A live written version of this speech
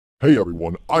Hey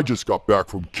everyone, I just got back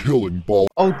from killing ball.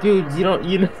 Oh, dude, you know what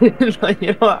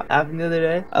happened the other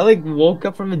day? I like woke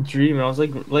up from a dream and I was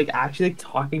like actually like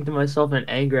talking to myself in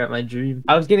anger at my dream.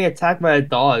 I was getting attacked by a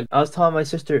dog. I was telling my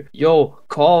sister, "Yo,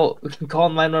 call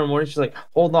 911." She's like,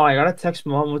 "Hold on, I gotta text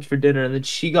mom what's for dinner." And then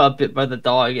she got bit by the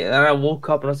dog, and then I woke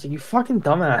up and I was like, "You fucking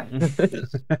dumbass."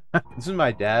 This is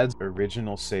my dad's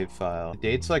original save file. The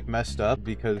date's like messed up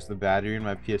because the battery in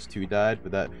my PS2 died,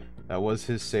 but that was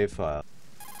his save file.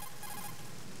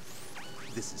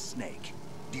 This is Snake.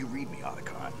 Do you read me,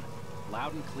 Otacon?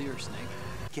 Loud and clear, Snake.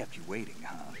 Kept you waiting,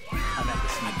 huh? I'm at the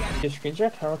Snake. Your screen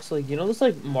share kind of looks like, you know those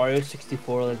like Mario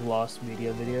 64 like lost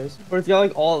media videos? Where it's got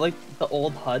like all like the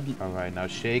old HUD. Alright, now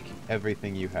shake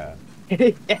everything you have.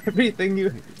 Everything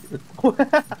you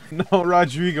No,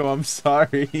 Rodrigo, I'm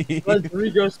sorry.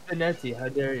 Rodrigo Spinetti, how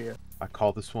dare you? I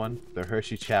call this one the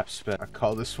Hershey Chap Spit. I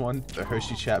call this one the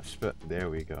Hershey Chap Spit.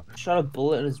 There we go. Shot a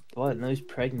bullet in his butt, now he's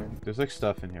pregnant. There's like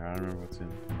stuff in here. I don't remember what's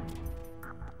in.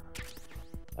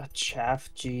 A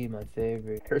chaff G, my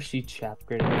favorite. Hershey chap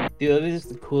grenade. Dude, that is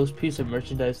the coolest piece of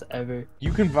merchandise ever.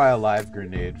 You can buy a live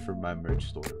grenade from my merch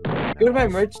store. Go to my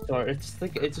merch store. It's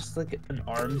just like an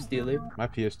arms dealer. My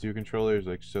PS2 controller is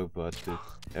like so busted.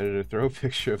 Editor, throw a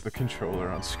picture of the controller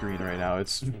on screen right now.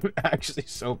 It's actually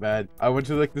so bad. I went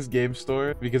to like this game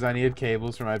store because I needed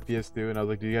cables for my PS2 and I was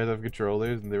like, do you guys have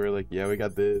controllers? And they were like, yeah, we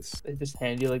got this. They just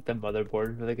hand you like the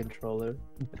motherboard for the controller.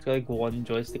 It's got like one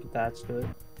joystick attached to it.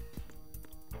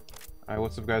 Alright,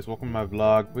 what's up guys? Welcome to my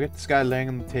vlog. We got this guy laying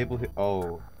on the table here.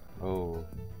 Oh.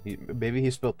 Maybe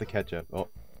he spilled the ketchup.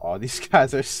 Oh, these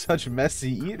guys are such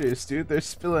messy eaters, dude. They're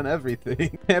spilling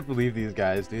everything. Can't believe these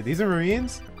guys, dude. These are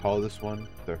Marines? Call this one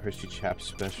the Hershey Chap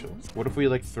Special. What if we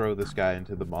like throw this guy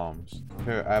into the bombs?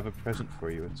 Here, I have a present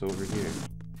for you. It's over here.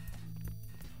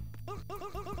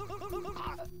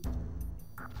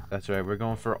 That's right, we're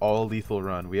going for all lethal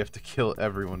run. We have to kill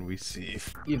everyone we see.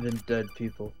 Even dead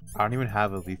people. I don't even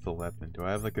have a lethal weapon. Do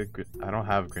I have like I don't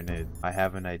have a grenade. I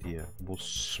have an idea. We'll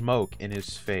smoke in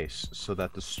his face so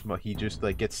that he just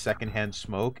like gets secondhand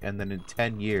smoke and then in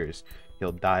 10 years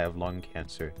he'll die of lung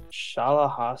cancer.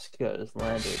 Shalahaska is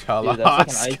landed.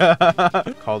 Shalahaska.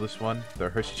 Like Call this one the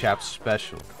Hershey Chap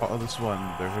Special. Call this one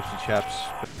the Hershey Chap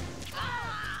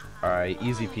Alright,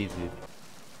 easy peasy.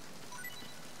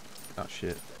 Oh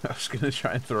shit. I was gonna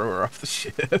try and throw her off the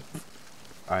ship.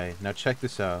 Alright, now check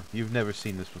this out. You've never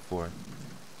seen this before.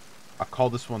 I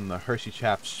call this one the Hershey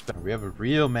Chap Special. We have a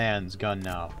real man's gun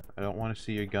now. I don't want to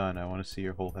see your gun. I want to see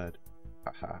your whole head.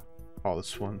 Haha. Call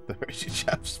this one the Hershey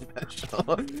Chap Special.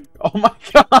 Oh my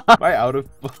god! Am I out of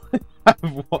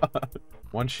what?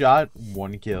 One shot,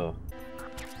 one kill.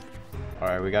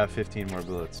 Alright, we got 15 more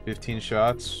bullets. 15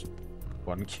 shots,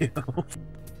 one kill.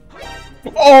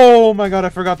 Oh my god, I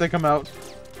forgot they come out.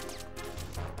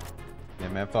 Yeah,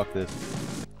 man, fuck this.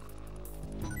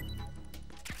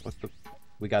 What the?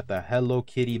 We got the Hello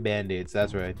Kitty band-aids,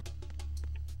 that's right.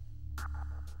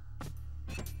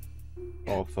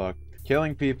 Oh, fuck.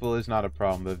 Killing people is not a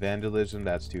problem, but vandalism,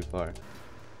 that's too far.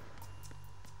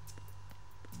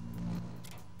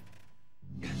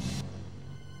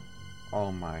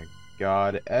 Oh my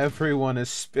god, everyone is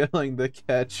spilling the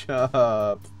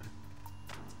ketchup.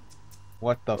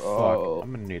 What the fuck?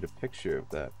 I'm gonna need a picture of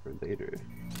that for later.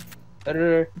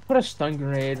 Editor, put a stun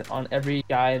grenade on every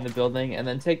guy in the building and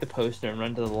then take the poster and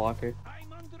run to the locker.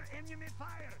 I'm under enemy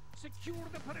fire. Secure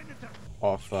the perimeter.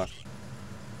 Oh fuck.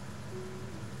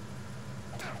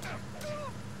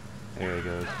 There he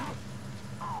goes.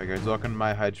 Hey guys, welcome to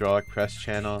my hydraulic press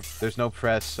channel. There's no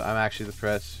press, I'm actually the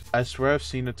press. I swear I've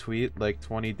seen a tweet like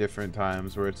 20 different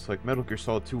times where it's like Metal Gear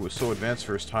Solid 2 was so advanced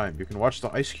for its time. You can watch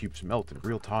the ice cubes melt in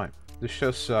real time. This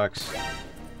show sucks.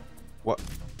 What?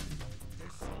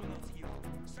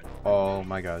 Oh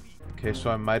my god. Okay,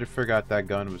 so I might have forgot that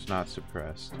gun was not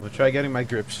suppressed. We'll try getting my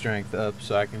grip strength up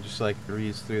so I can just like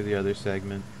breeze through the other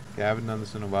segment. Okay, I haven't done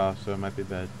this in a while, so it might be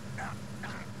bad.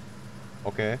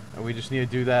 Okay, and we just need to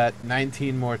do that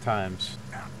 19 more times.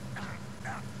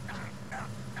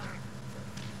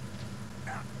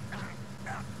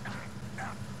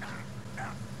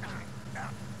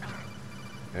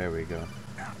 There we go.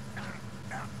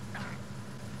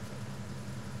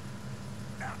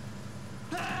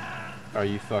 Are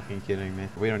you fucking kidding me?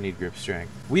 We don't need grip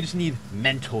strength. We just need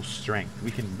mental strength.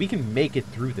 We can make it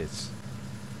through this.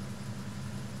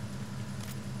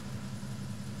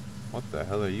 What the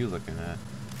hell are you looking at?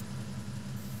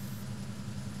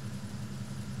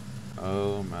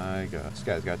 Oh my god. This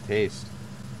guy's got taste.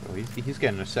 Oh, he's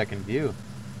getting a second view.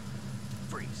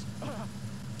 Freeze.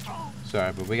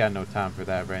 Sorry, but we got no time for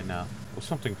that right now. What's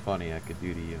something funny I could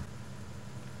do to you?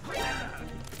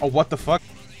 Oh, what the fuck?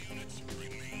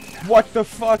 What the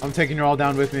fuck? I'm taking you all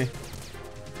down with me.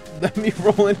 Let me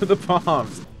roll into the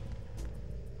bombs.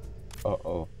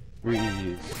 Uh-oh.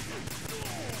 Breeze.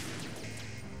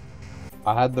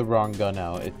 I had the wrong gun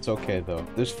out. It's okay though.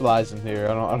 There's flies in here.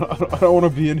 I don't want to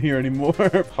be in here anymore.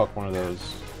 Huck one of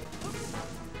those.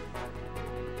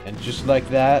 And just like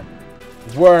that,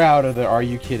 we're out of there. Are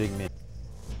you kidding me?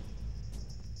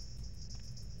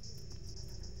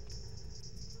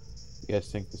 You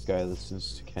guys think this guy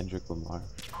listens to Kendrick Lamar?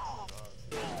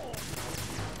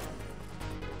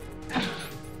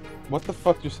 What the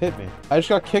fuck just hit me? I just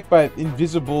got kicked by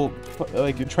invisible,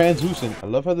 like, translucent. I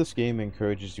love how this game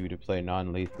encourages you to play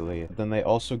non-lethally. Then they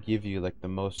also give you, like, the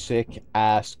most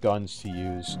sick-ass guns to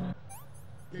use.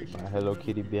 My Hello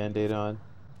Kitty Band-Aid on.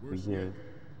 We good.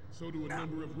 So do a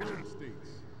number of rogue states.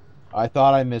 I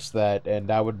thought I missed that, and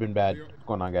that would have been bad. What's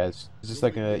going on, guys? Is this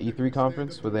like an E3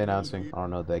 conference? What are they announcing? I don't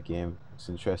know that game. It's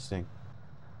interesting.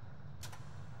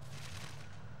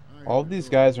 All of these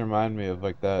guys remind me of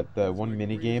like that one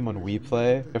mini game on Wii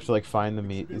Play. You have to like find the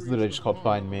meat. It's literally just called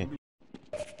Find Me.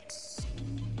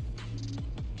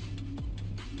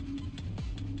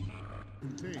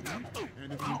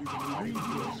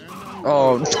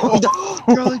 Oh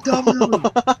no! Charlie W!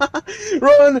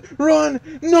 Run! Run!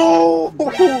 No!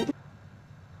 The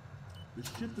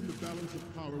shift in the balance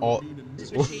of power Oh.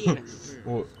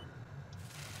 will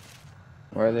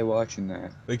Why are they watching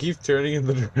that? They keep turning in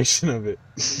the direction of it.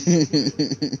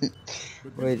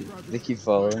 Wait, they keep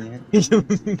following it?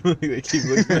 They keep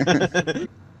looking at it.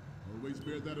 always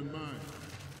bear that in mind.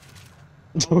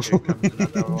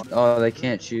 Oh, they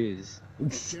can't choose.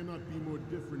 It cannot be more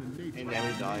different in nature. He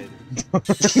never died. You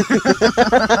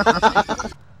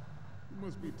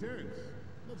must be tense.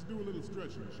 Let's do a little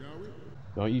stretching, shall we?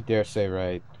 Don't you dare say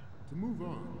right. To move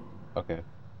on, Okay.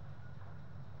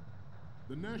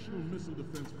 the National Missile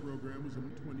Defense Program was in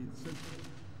the 20th century.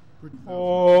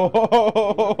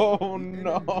 Oh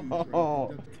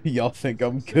no! Y'all think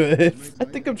I'm good? I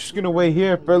think I'm just gonna wait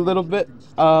here for a little bit.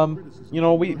 You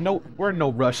know, we're in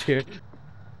no rush here.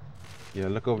 Yeah,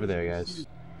 look over there, guys.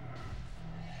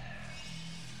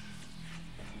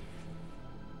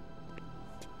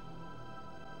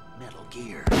 Metal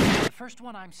Gear. The first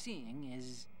one I'm seeing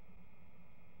is...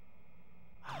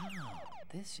 Oh,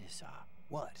 this is,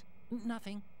 What?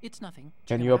 nothing. It's nothing.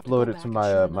 Can You're you gonna have upload go it to back my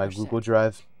and shoot my another Google set.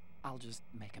 Drive? I'll just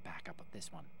make a backup of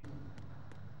this one.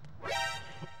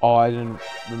 Oh, I didn't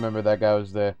remember that guy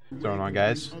was there. What's going on,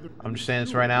 guys? I'm just saying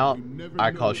this right now.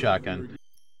 I call shotgun.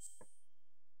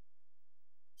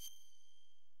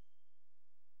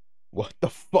 What the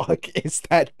fuck is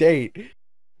that date?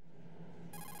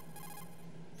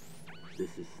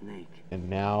 This is Snake. And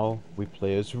now we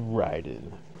play as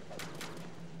Raiden.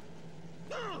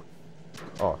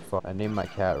 Oh fuck, I named my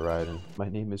cat Raiden. My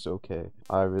name is okay.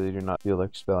 I really do not feel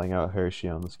like spelling out Hershey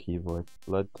on this keyboard.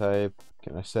 Blood type,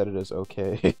 can I set it as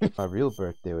okay? My real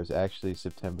birthday was actually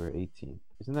September 18th.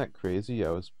 Isn't that crazy?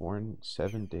 I was born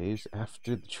 7 days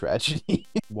after the tragedy.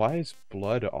 Why is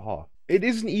blood off? It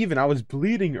isn't even, I was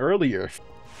bleeding earlier.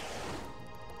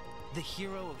 The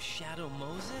hero of Shadow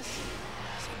Moses?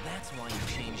 So that's why you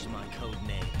changed my code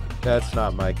name. That's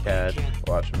not my cat.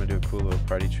 Watch, I'm gonna do a cool little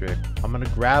party trick. I'm gonna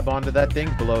grab onto that thing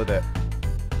below that.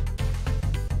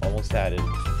 Almost had it.